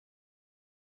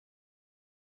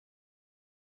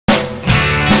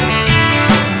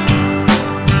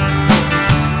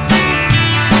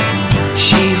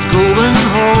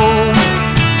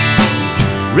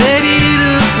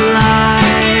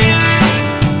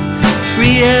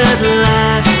at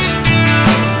last.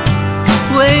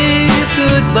 Wave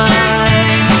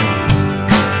goodbye.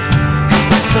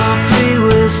 Softly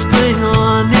whispering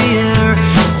on the air,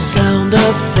 sound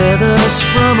of feathers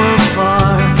from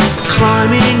afar,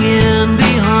 climbing in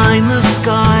behind the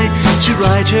sky to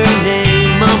write her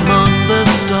name among the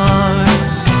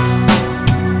stars.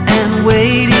 And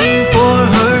waiting for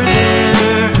her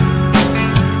there,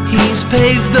 he's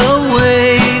paved the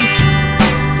way.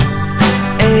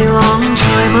 A long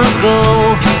time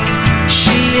ago,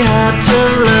 she had to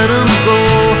let him go.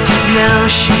 Now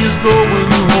she's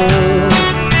going home,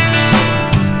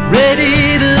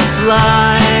 ready to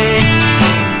fly.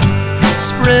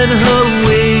 Spread her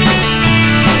wings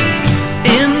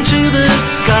into the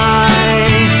sky.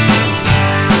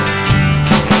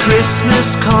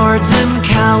 Christmas cards and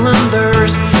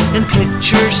calendars and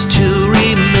pictures to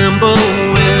remember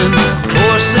when.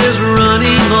 Horses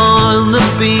running on the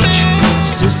beach,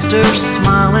 sisters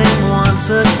smiling once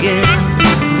again.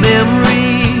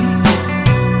 Memories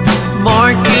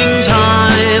marking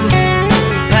time,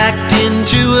 packed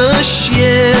into a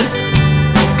shed.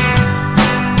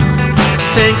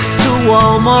 Thanks to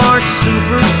Walmart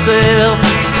super sale,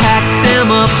 packed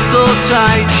them up so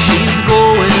tight, she's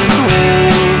going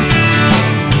home,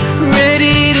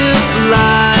 ready to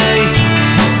fly.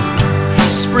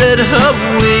 Spread her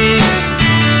wings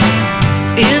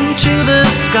into the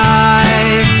sky.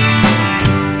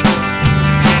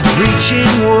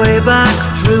 Reaching way back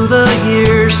through the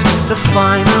years to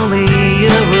finally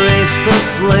erase the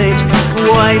slate,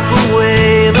 wipe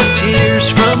away the tears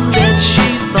from debts she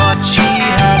thought she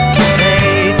had to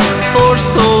pay for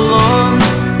so long.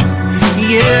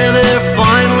 Yeah, they're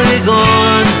finally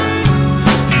gone,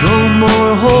 no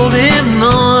more holding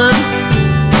on.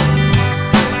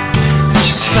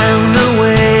 She's found a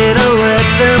way to let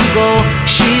them go.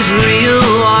 She's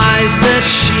realized that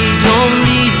she don't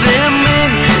need them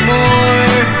anymore.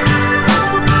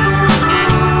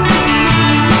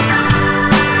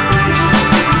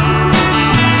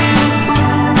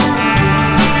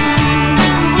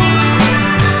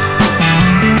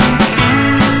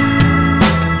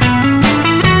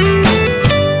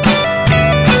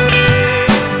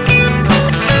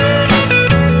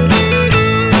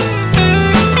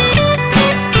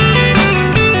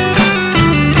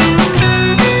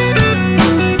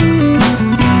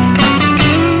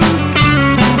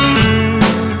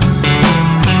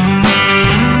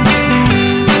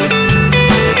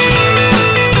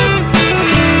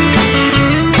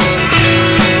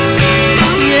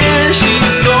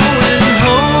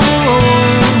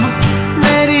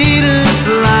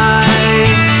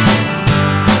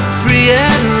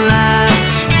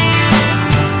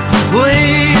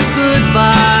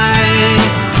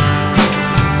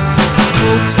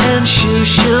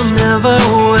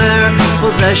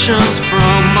 Possessions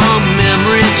from a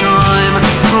memory time,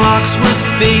 clocks with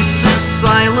faces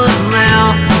silent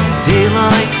now.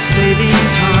 Daylight saving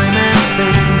time has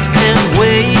spent, and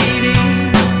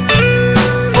waiting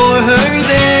for her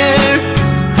there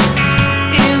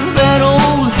is that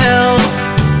old house,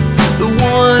 the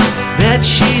one that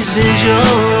she's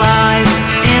visualized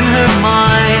in her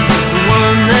mind, the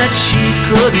one that she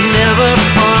could never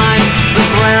find, the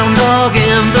brown dog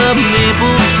and the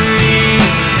maple tree.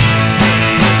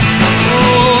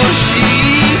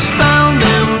 She's found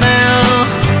them now,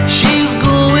 she's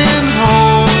going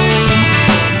home,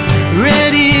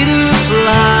 ready to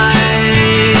fly,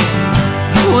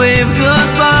 wave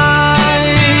goodbye.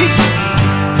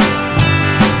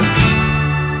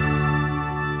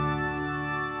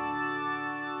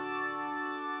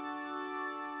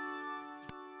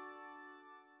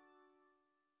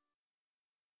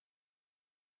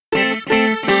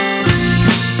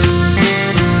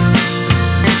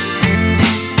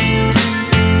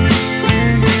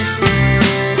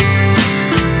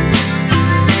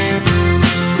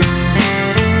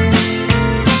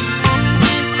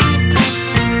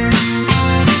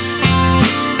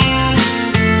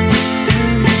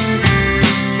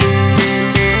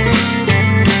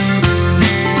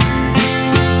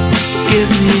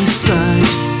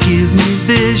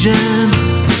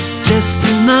 Just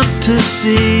enough to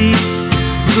see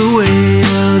the way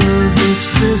out of this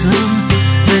prison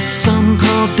that some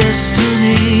call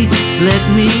destiny. Let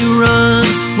me run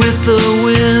with the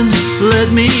wind,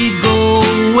 let me go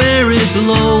where it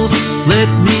blows, let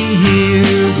me hear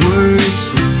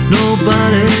words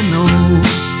nobody knows.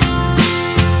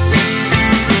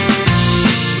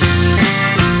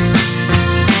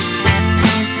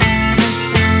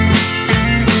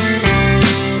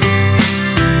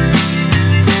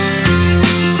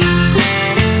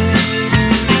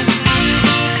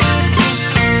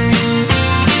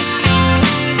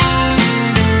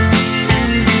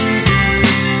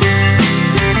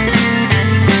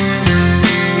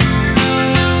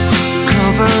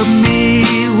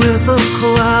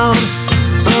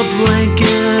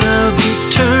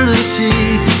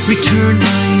 return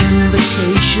my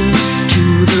invitation to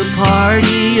the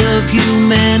party of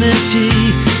humanity.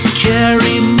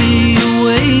 Carry me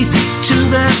away to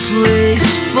that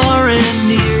place far and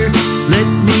near. Let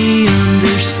me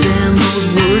understand those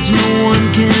words no one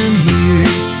can hear.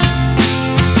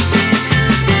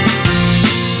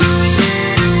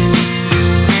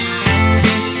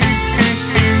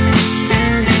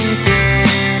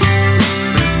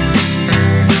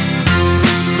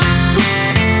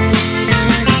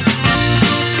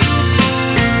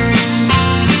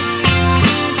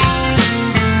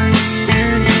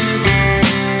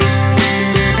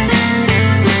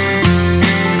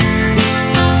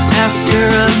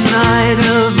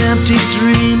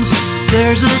 Dreams,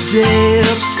 there's a day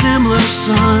of similar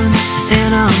sun,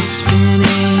 and I'm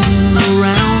spinning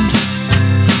around,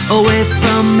 away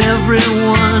from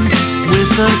everyone,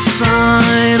 with a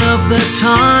sign of the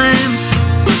times,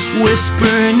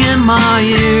 whispering in my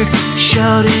ear,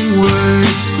 shouting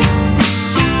words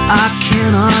I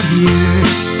cannot hear.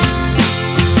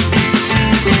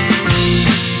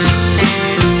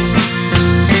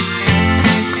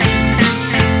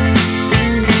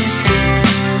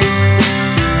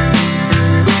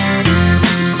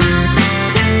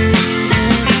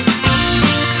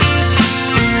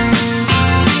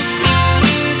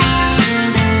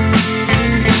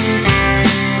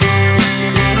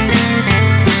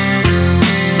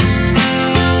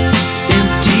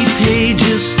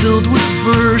 Filled with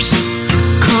verse,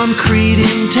 concrete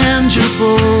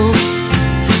intangibles,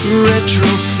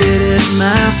 retrofitted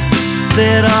masks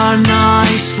that are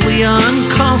nicely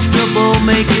uncomfortable.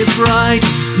 Make it bright,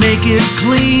 make it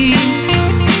clean,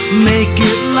 make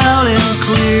it loud and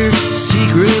clear.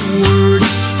 Secret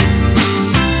words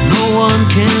no one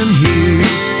can hear.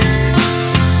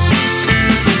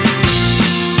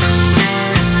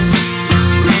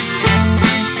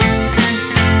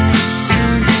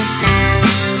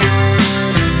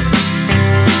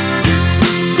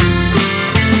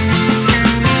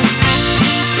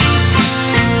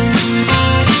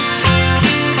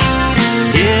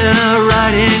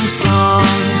 Writing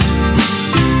songs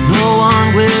no one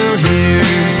will hear.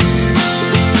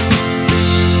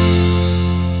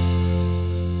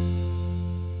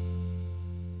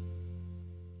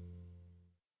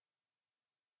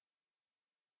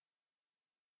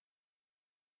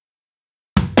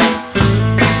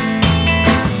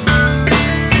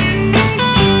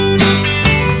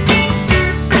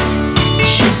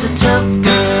 She's a tough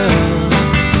girl,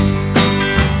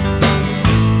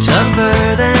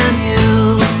 tougher than you.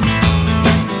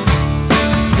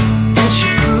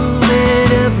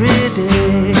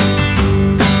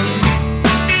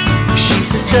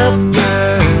 Tough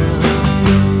girl,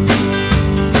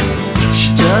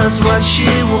 she does what she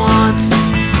wants,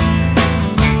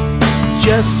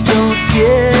 just don't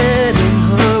get in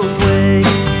her way.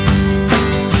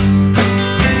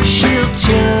 She'll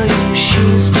tell you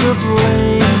she's to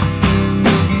blame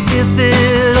if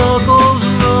it all goes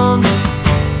wrong.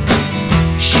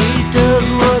 She does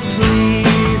what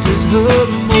pleases her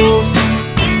most,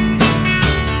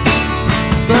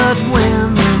 but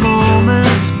when the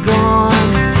moment's gone,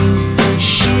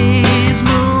 she's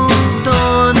moved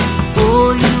on.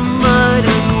 Oh, you might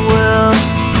as well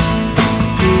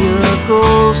be a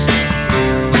ghost.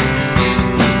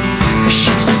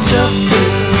 She's a tough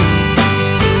girl,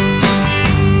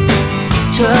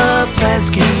 tough as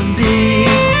can be.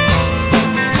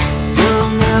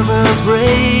 You'll never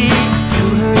break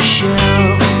through her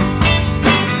shell.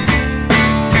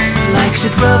 Likes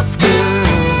it rough, girl.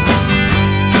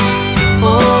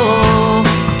 Oh,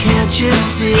 can't you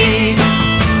see?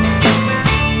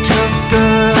 Tough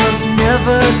girls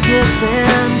never kiss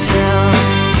and tell.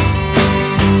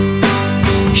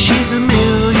 She's a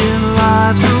million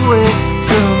lives away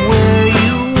from where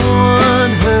you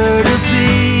want her to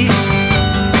be.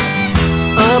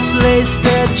 A place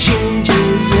that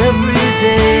changes every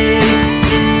day,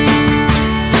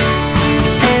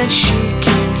 and she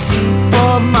can see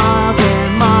for miles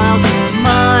and miles and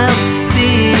miles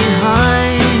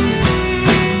behind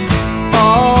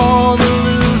all the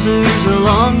losers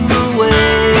along the way.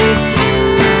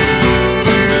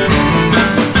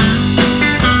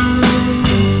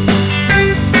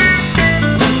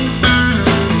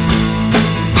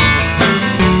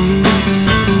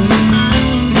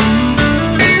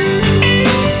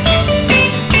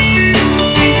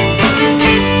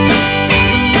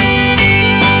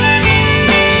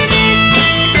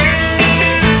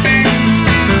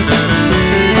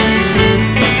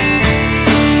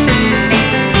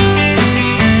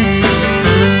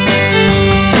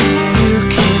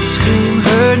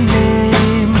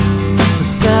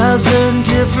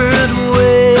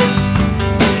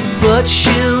 but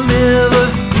she'll never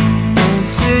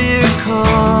answer your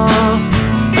call,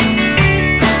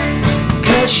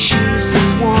 'cause she's the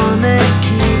one that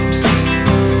keeps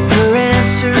her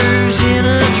answers in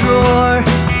a drawer,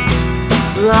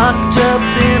 locked up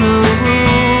in a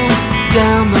room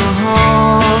down the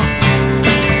hall.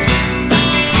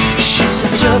 She's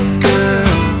a tough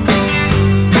girl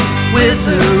with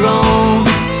her own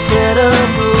set of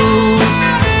rules.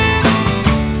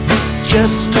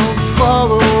 Just don't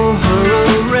follow her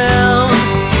around.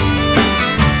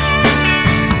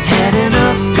 Had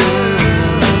enough,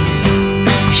 girl.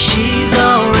 She's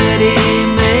already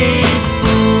made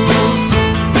fools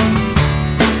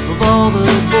of all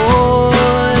the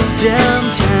boys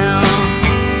downtown.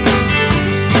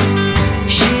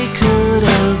 She could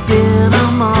have been a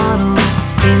model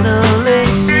in a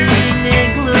lacy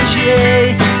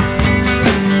negligee,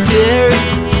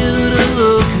 daring you to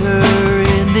look her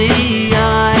in the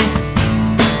eye,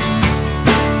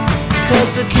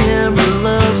 'cause the camera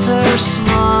loves her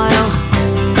smile,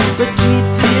 but deep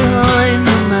behind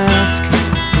the mask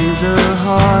is a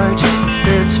heart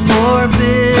that's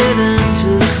forbidden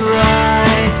to cry.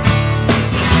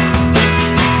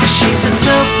 She's a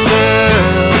tough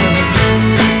girl,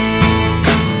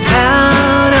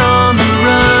 out on the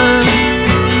run,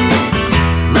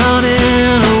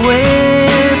 running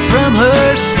away from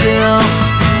herself,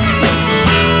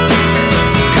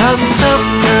 'cause tough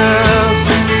girls,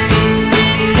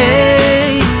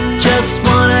 hey, just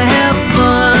wanna have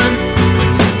fun.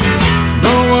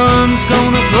 No one's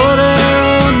gonna put her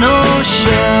on no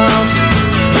shelf.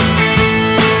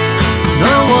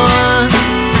 No one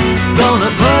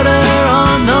gonna put her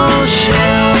on no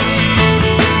shelf.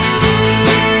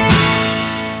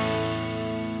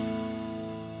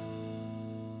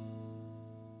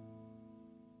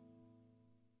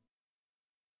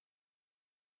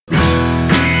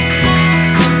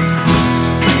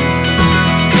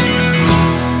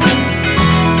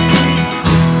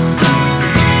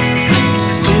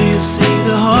 Do you see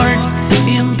the heart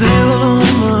impaled on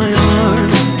my arm?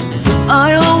 I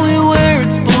only wear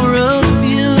it for a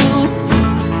few,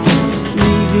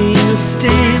 leaving a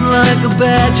stain like a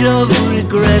badge of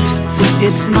regret.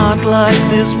 It's not like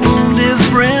this wound is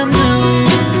brand new.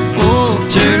 Oh,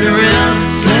 turn around,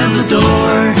 slam the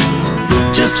door,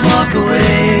 just walk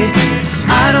away.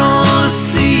 I don't wanna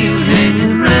see you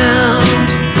hanging round.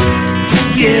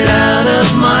 Get out of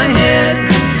my head,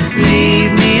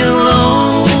 leave me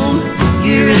alone.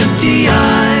 Your empty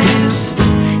eyes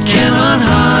cannot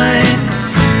hide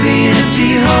the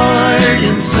empty heart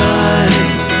inside.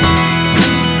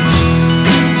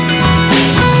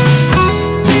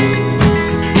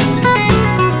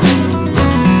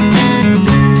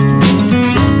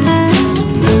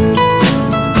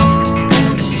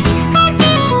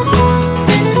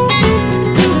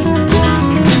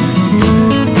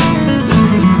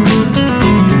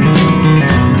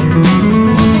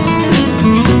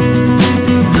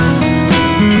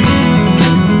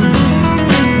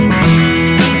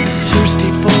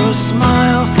 Thirsty for a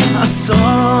smile, I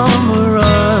saw a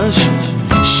mirage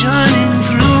shining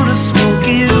through the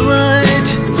smoky light.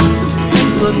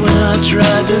 But when I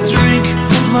tried to drink,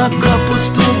 my cup was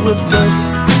filled with dust,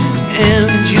 and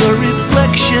your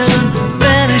reflection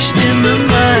vanished in the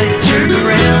night. Turn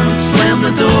around, slam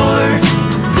the door,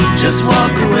 just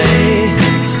walk away.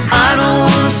 I don't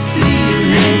wanna see you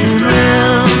hanging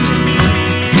around.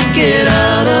 Get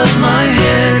out of my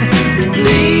head,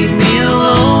 leave me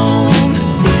alone.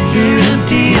 Your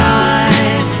empty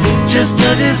eyes, just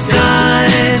a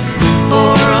disguise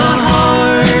for a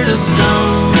heart of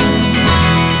stone.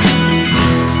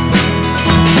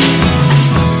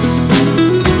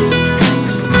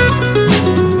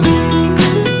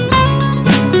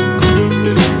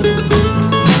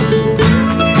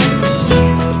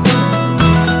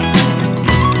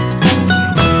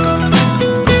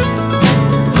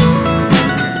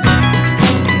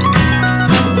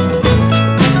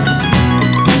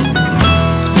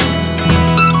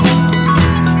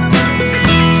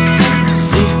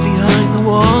 Safe behind the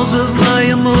walls of my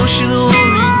emotional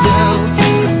redoubt,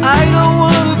 I don't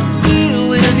wanna feel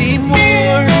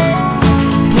anymore.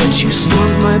 But you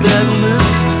stormed my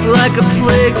battlements like a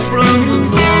plague from the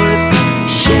north,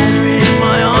 shattering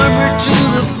my armor to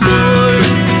the floor.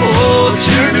 Oh,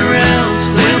 turn around,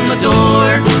 slam the door,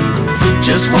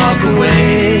 just walk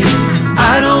away.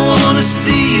 I don't wanna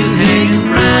see you hanging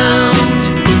around.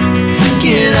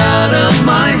 Get out of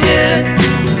my head,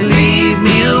 leave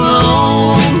me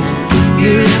alone.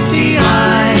 Your empty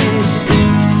eyes,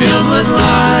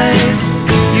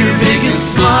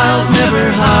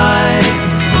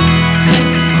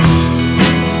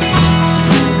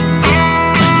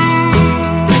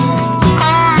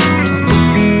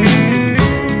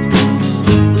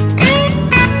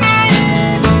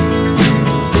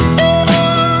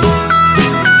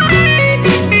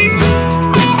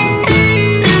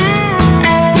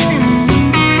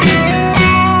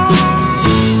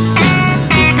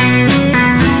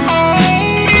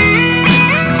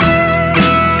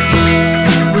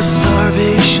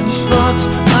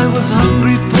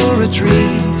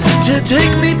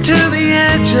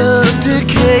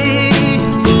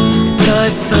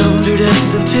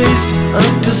 taste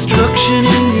of destruction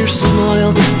in your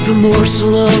smile, the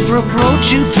morsel of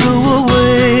reproach you threw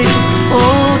away.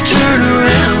 Oh, turn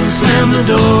around, slam the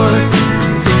door,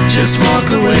 just walk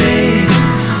away.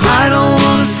 I don't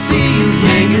wanna see you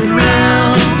hanging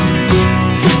round.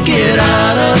 Get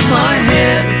out of my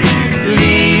head,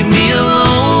 leave me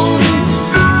alone.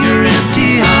 Your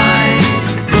empty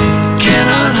eyes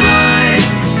cannot hide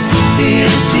the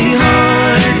empty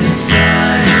heart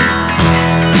inside.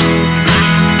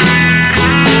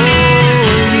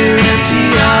 Oh, your empty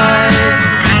eyes,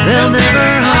 they'll never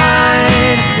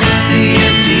hide the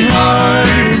empty heart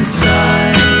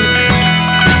inside.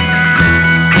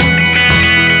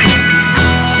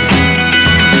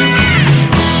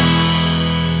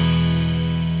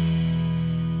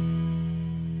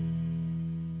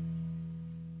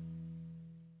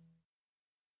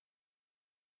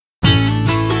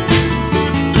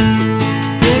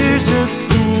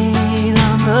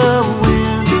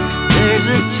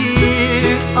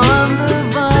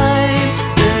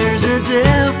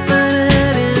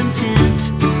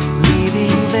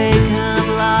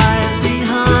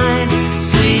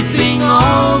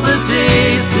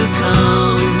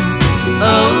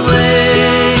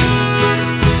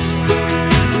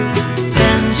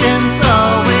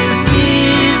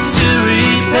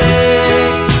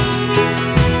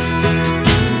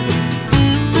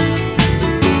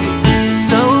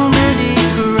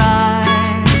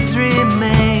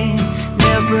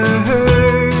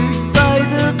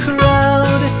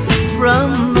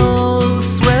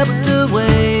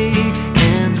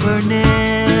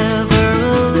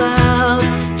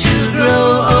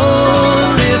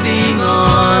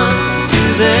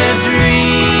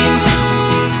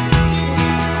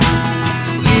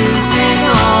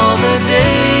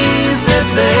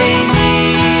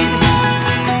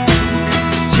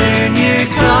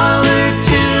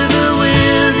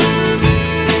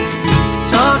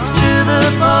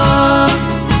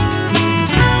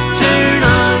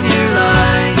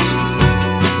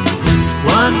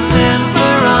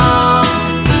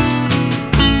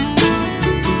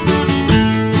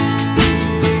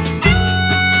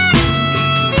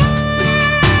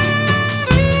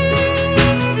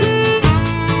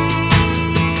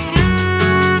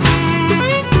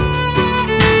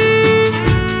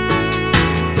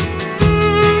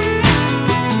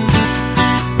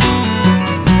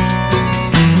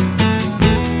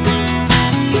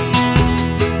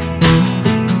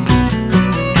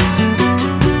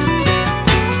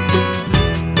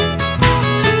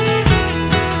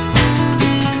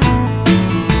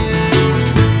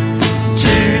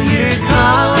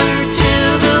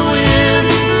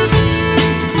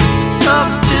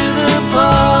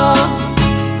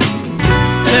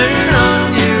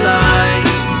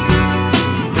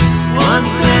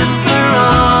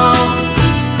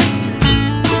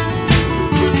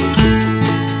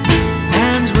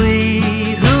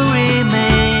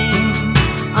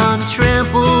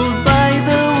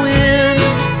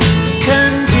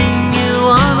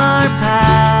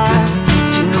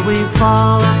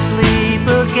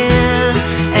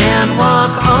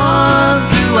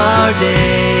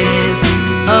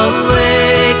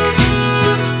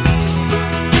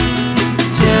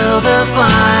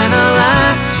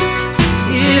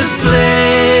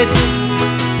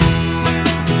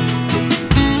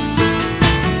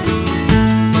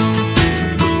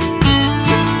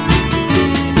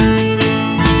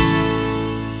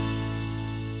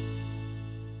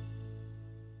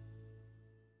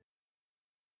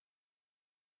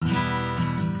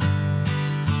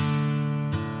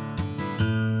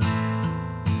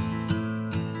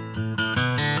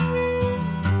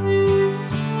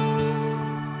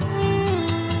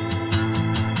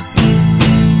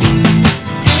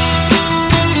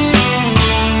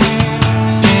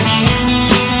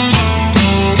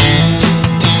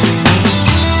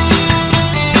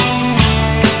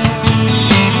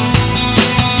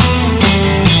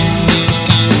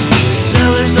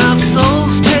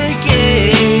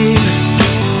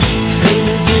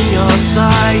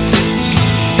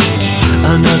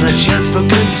 Another chance for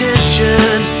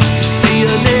contention. See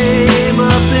your name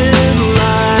up in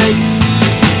lights.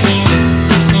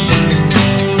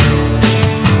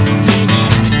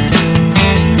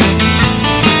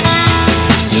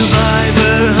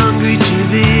 Survivor, Hungry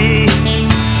TV,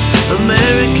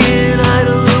 American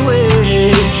Idol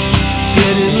awaits.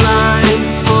 Get in line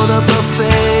for the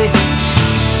buffet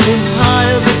and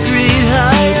pile the greed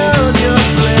high on your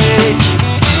plate.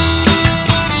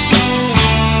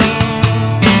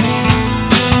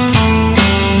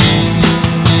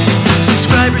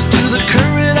 Subscribers to the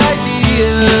current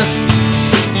idea,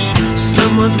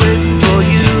 someone's waiting for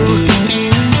you.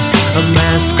 a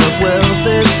mask of wealth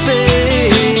and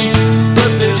fame,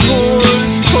 but there's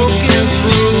horns poking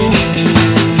through.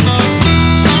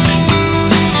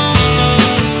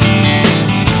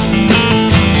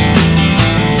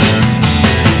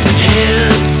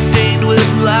 Hands stained with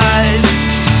lies,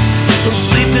 I'm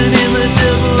sleeping in the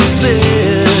devil's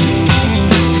bed.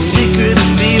 Secrets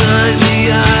behind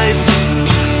the eyes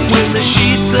when the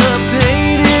sheets are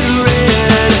painted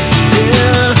red.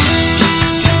 Yeah.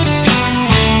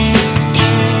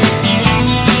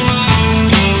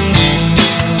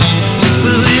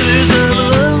 Believers of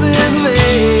love in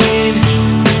vain,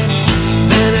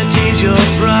 vanity's your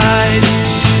prize.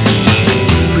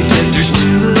 Pretenders to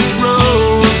the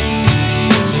throne,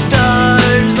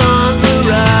 stars on the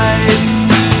rise.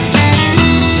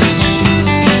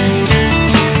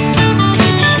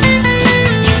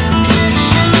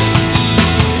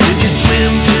 If you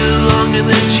swim too long in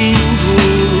the gene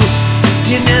pool,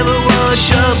 you never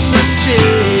wash off the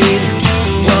stain.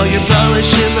 While you're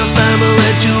polishing the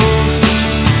family jewels,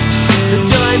 the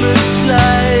diamond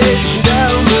slides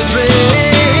down the drain.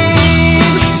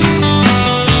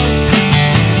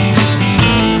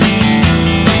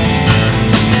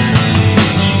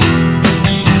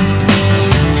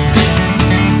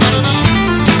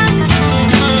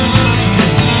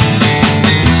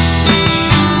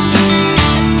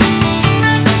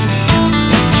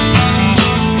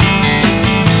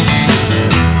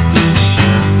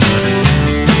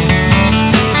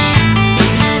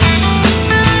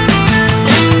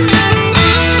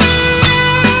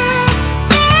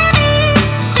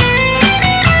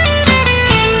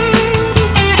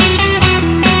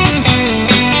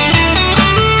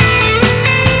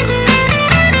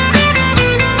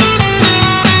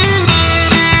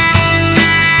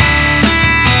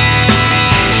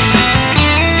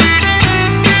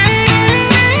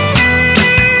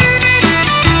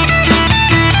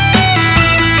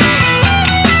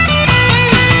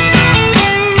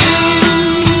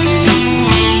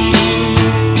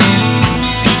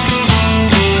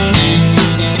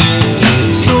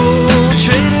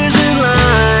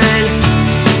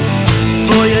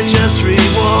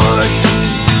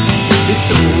 It's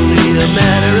only a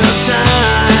matter of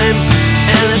time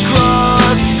and a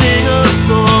crossing of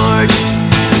swords.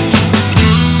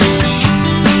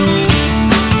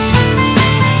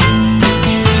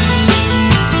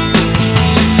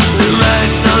 They're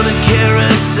riding on a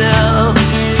carousel,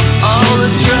 all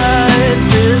the tribes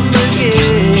in the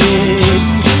game,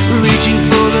 reaching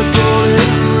for the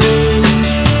golden ring.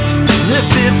 They're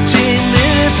 15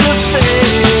 minutes of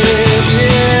fame,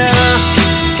 yeah.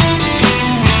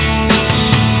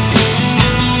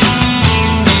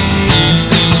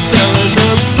 Sellers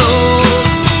of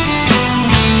souls,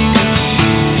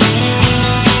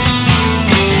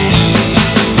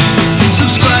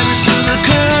 subscribers to the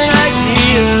current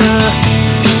idea,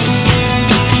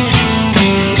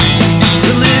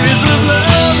 believers of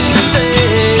love and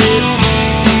faith.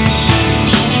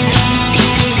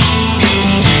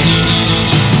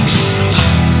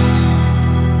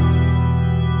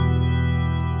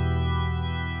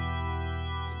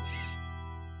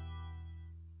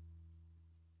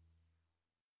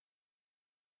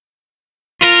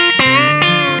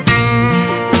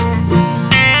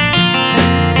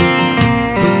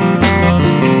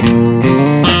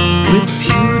 With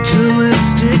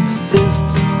pugilistic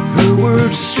fists, her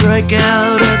words strike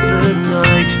out at the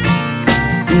night.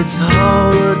 It's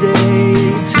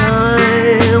holiday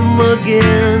time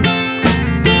again.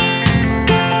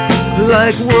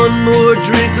 Like one more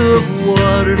drink of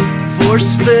water,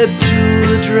 force-fed to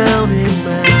the drowning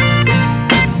man.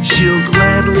 She'll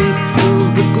gladly fill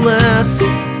the glass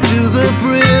to the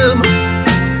brim.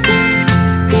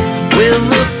 When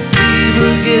the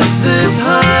fever gets this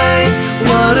high,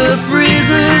 water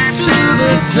freezes to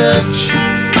the touch,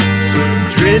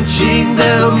 drenching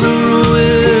down the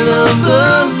ruin of the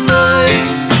night.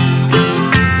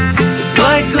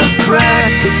 Like a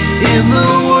crack in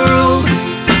the world,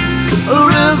 a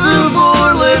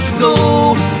reservoir lets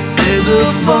go. There's a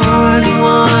fine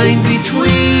line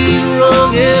between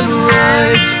wrong and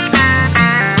right.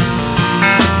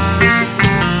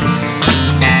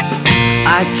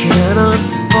 I cannot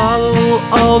follow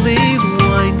all these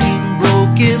winding,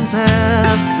 broken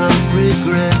paths of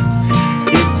regret.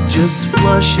 It just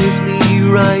flushes me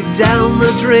right down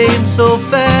the drain so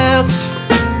fast.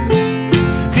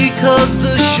 Because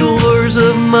the shores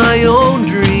of my own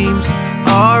dreams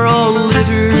are all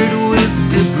littered with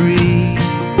debris,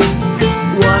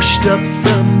 washed up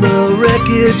from the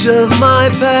wreckage of my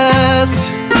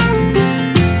past.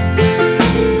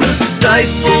 The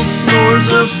stifled snores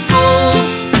of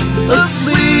souls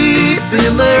asleep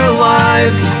in their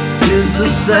lives is the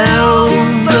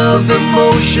sound of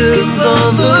emotions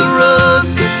on the run.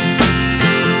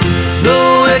 No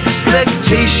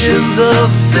expectations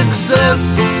of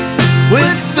success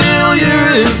when failure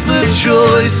is the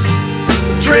choice.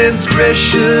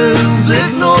 Transgressions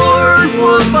ignored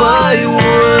one by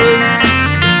one.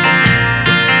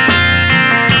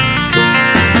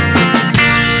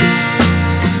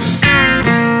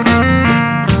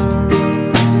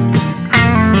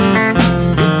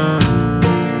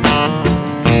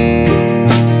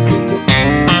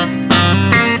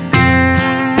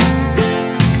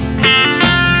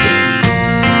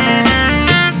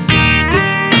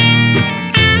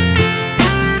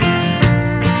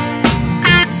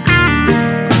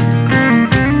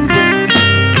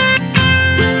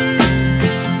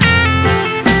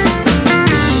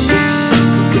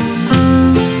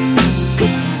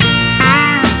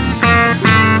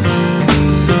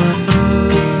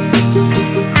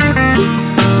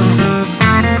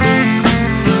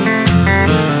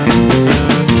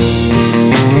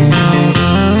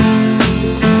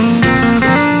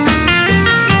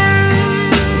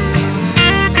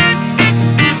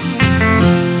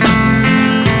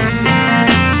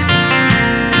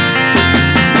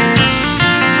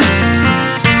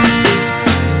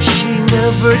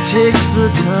 Takes the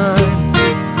time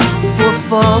for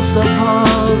false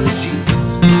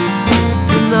apologies.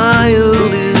 Denial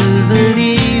is an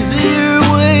easier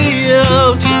way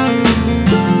out,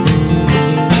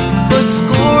 but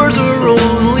scores are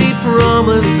only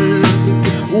promises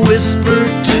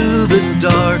whispered to the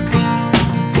dark.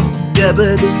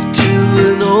 Debits to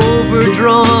an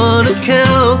overdrawn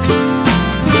account.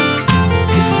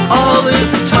 All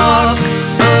this talk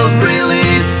of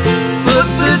release, but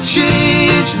the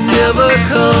change never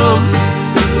comes.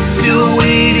 Still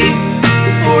waiting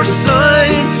for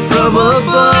signs from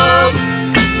above.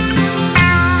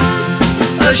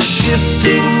 A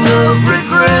shifting of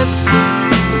regrets,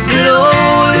 it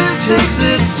always takes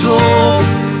its toll.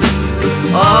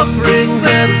 Offerings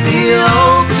at the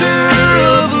altar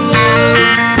of love.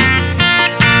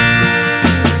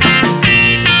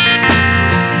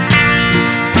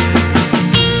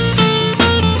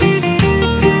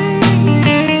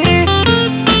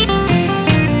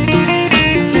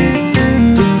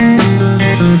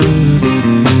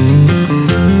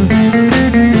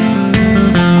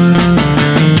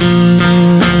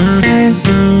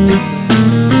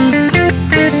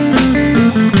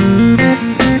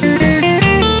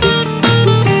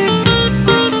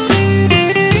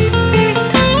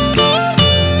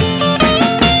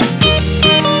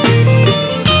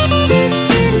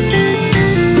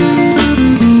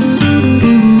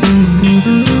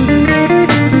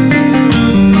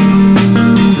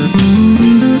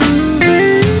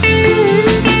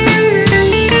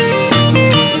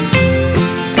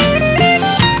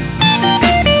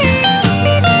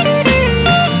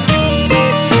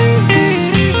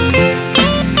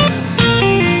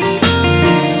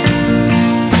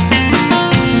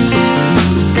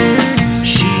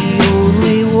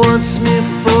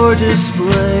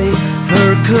 Display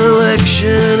her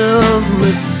collection of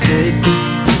mistakes,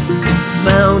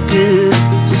 mounted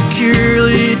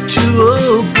securely to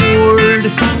a board.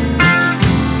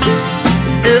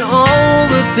 And all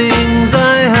the things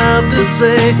I have to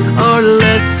say are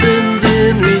lessons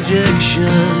in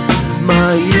rejection.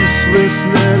 My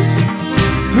uselessness,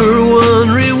 her one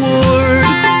reward.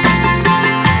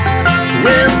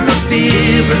 When the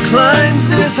fever climbs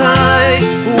this high,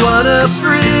 what a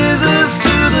freezes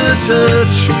to the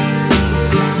touch,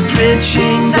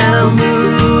 drenching down the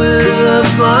ruin of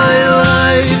my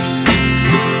life.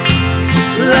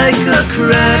 Like a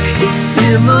crack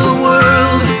in the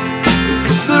world,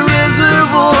 the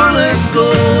reservoir lets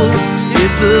go.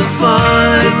 It's a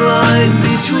fine line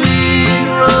between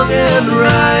wrong and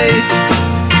right.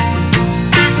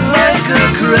 Like a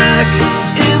crack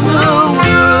in the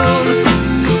world,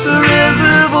 the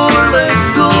reservoir lets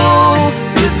go.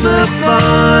 It's a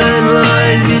fine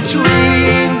line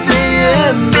between day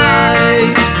and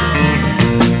night.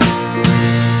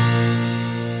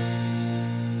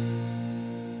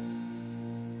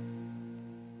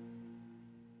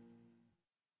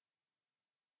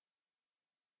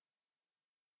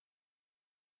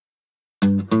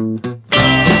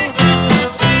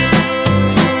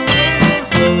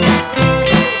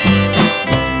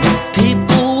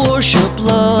 People worship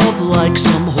love like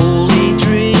some holy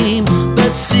dream,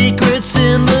 but secrets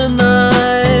in the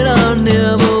night are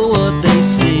never what they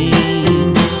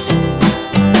seem.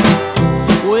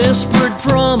 Whispered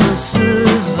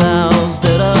promises, vows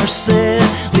that are said,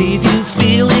 leave you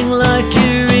feeling like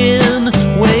you're in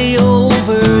way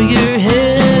over your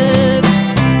head.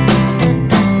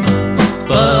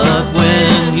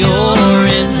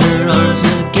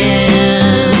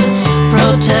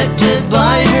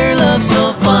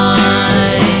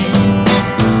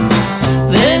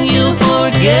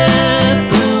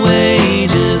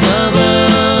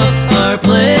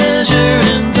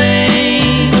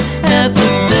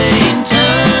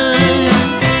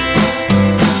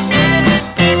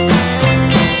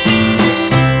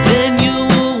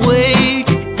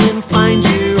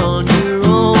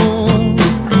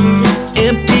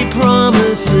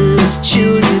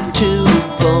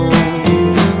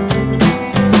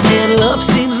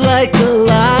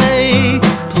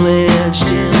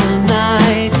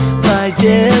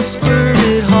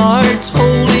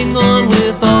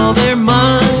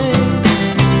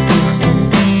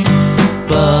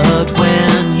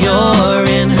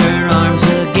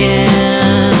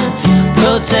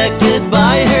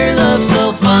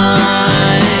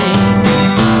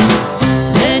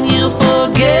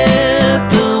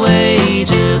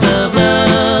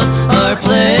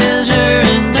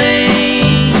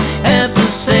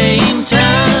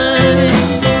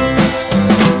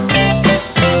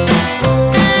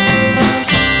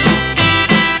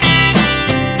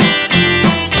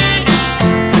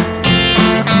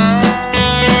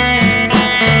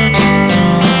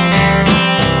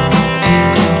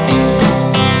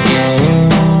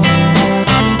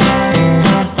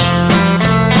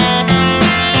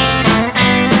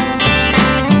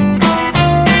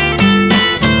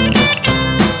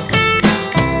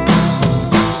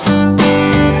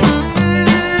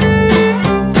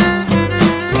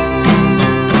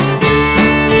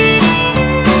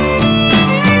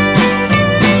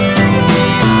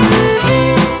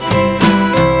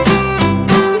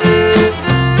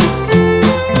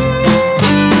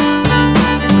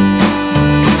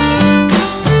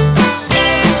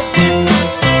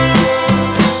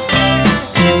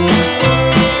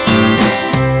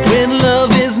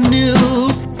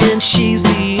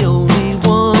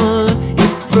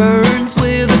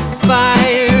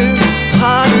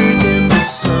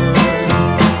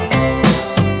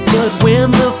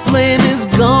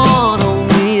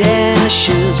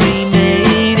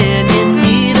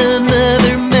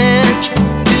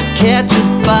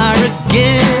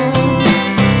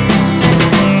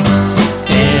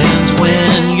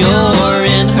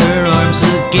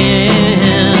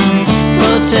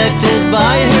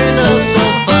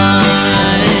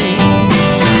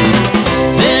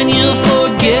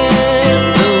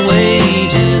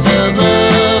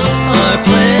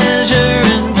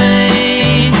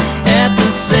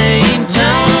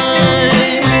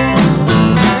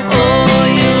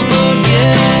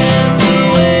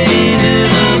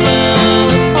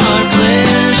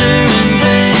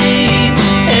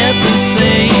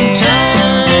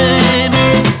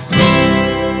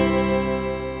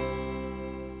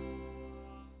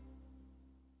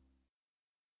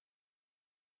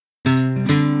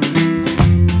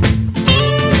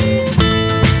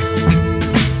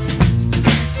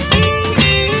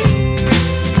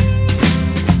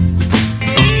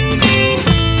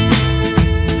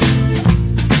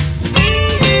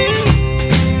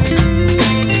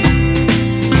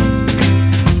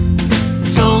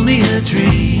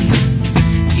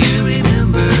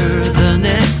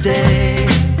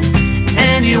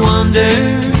 you wonder,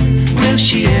 will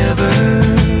she ever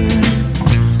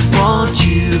want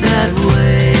you that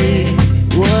way?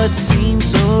 What seems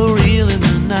so real in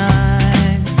the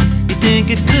night, you think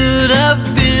it could have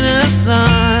been a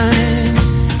sign,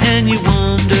 and you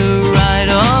wonder, right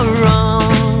or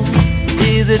wrong,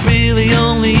 is it really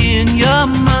only in your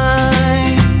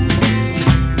mind?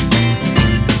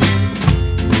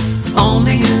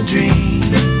 Only a dream,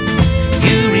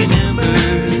 you remember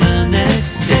the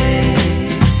next day,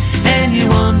 and you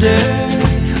wonder,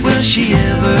 will she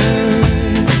ever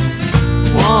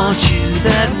want you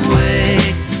that way?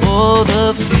 Oh,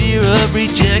 the fear of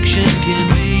rejection can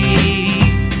be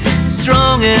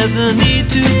strong as the need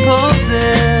to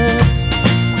possess.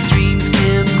 Dreams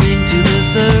can bring to the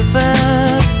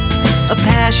surface a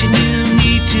passion you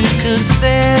need to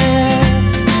confess,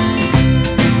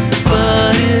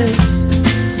 but it's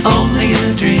only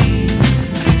a dream.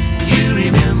 You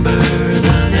remember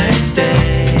the next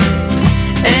day,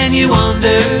 and you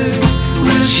wonder,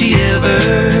 will she ever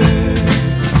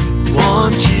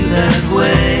want you that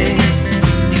way?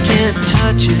 You can't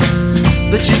touch it,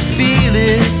 but you feel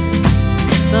it.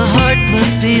 The heart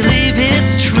must believe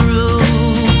it's true.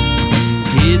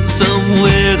 Hidden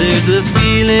somewhere there's a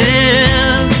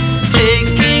feeling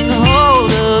taking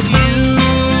hold of you.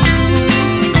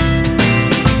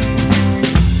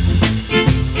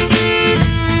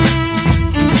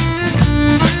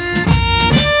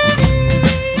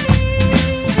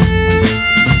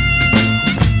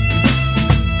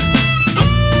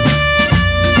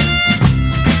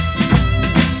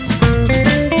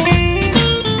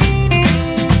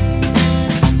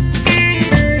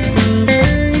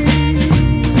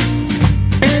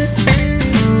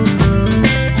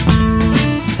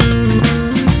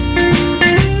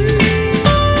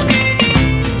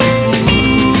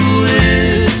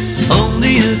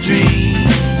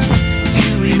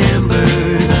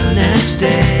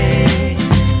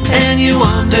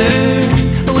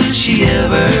 She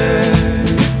ever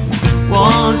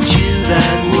want you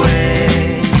that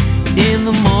way? In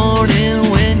the morning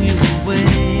when you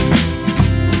awake,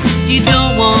 you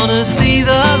don't wanna see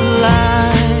the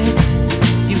light.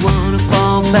 You wanna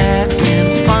fall back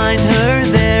and find her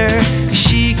there.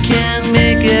 She can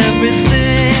make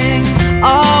everything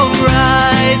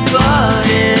alright, but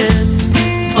it's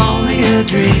only a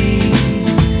dream.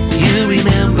 You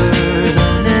remember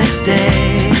the next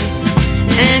day,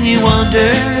 and you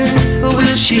wonder,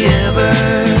 will she ever